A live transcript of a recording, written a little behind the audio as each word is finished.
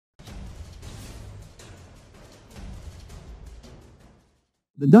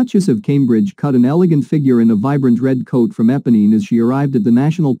The Duchess of Cambridge cut an elegant figure in a vibrant red coat from Eponine as she arrived at the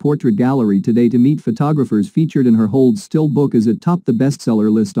National Portrait Gallery today to meet photographers featured in her Hold Still book as it topped the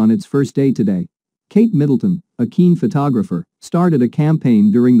bestseller list on its first day today. Kate Middleton, a keen photographer, started a campaign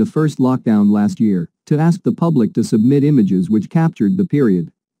during the first lockdown last year to ask the public to submit images which captured the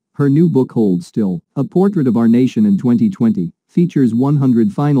period. Her new book Hold Still, a portrait of our nation in 2020, features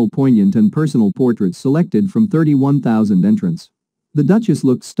 100 final poignant and personal portraits selected from 31,000 entrants. The Duchess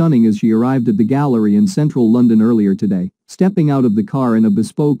looked stunning as she arrived at the gallery in central London earlier today, stepping out of the car in a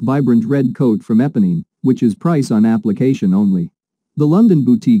bespoke vibrant red coat from Eponine, which is price on application only. The London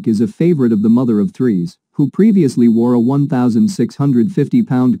boutique is a favourite of the mother of threes, who previously wore a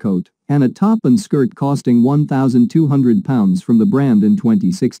 £1,650 coat and a top and skirt costing £1,200 from the brand in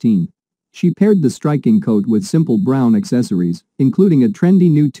 2016. She paired the striking coat with simple brown accessories, including a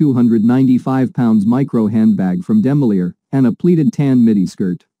trendy new £295 micro handbag from Demolier and a pleated tan midi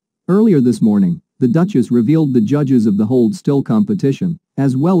skirt. Earlier this morning, the Duchess revealed the judges of the Hold Still competition,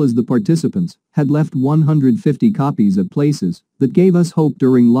 as well as the participants, had left 150 copies at places that gave us hope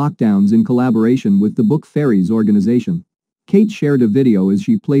during lockdowns in collaboration with the Book Fairies organization. Kate shared a video as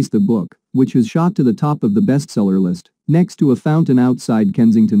she placed the book, which has shot to the top of the bestseller list, next to a fountain outside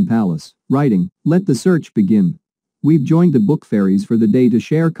Kensington Palace, writing, "Let the search begin. We've joined the Book Fairies for the day to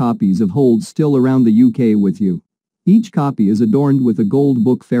share copies of Hold Still around the UK with you. Each copy is adorned with a gold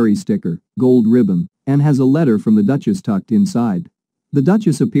Book Fairy sticker, gold ribbon, and has a letter from the Duchess tucked inside." The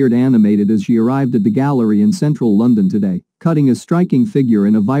Duchess appeared animated as she arrived at the gallery in central London today, cutting a striking figure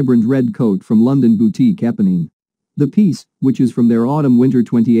in a vibrant red coat from London boutique Eponine. The piece, which is from their Autumn-Winter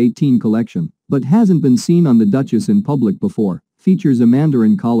 2018 collection, but hasn't been seen on the Duchess in public before, features a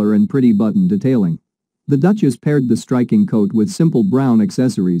mandarin collar and pretty button detailing. The Duchess paired the striking coat with simple brown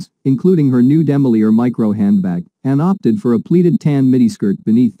accessories, including her new Demolier micro handbag, and opted for a pleated tan midi skirt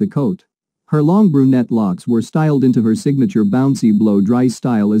beneath the coat. Her long brunette locks were styled into her signature bouncy blow-dry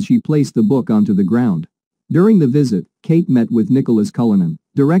style as she placed the book onto the ground. During the visit, Kate met with Nicholas Cullinan,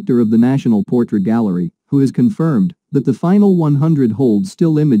 director of the National Portrait Gallery, who has confirmed that the final 100 Hold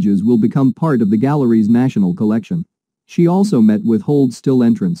Still images will become part of the gallery's national collection. She also met with Hold Still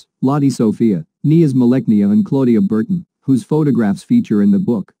entrants, Lottie Sophia, Niaz Maleknia and Claudia Burton, whose photographs feature in the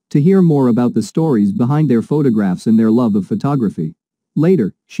book, to hear more about the stories behind their photographs and their love of photography.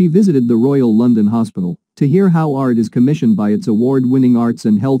 Later, she visited the Royal London Hospital to hear how art is commissioned by its award-winning Arts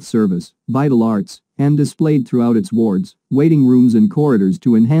and Health Service, Vital Arts, and displayed throughout its wards, waiting rooms and corridors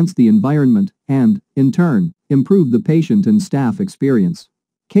to enhance the environment and, in turn, improve the patient and staff experience.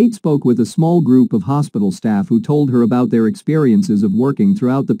 Kate spoke with a small group of hospital staff who told her about their experiences of working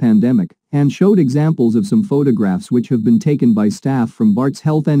throughout the pandemic and showed examples of some photographs which have been taken by staff from Barts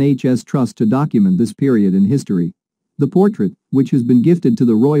Health NHS Trust to document this period in history. The portrait, which has been gifted to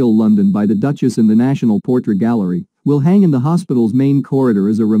the Royal London by the Duchess and the National Portrait Gallery, will hang in the hospital's main corridor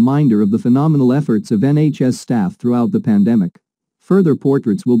as a reminder of the phenomenal efforts of NHS staff throughout the pandemic. Further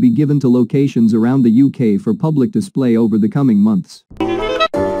portraits will be given to locations around the UK for public display over the coming months.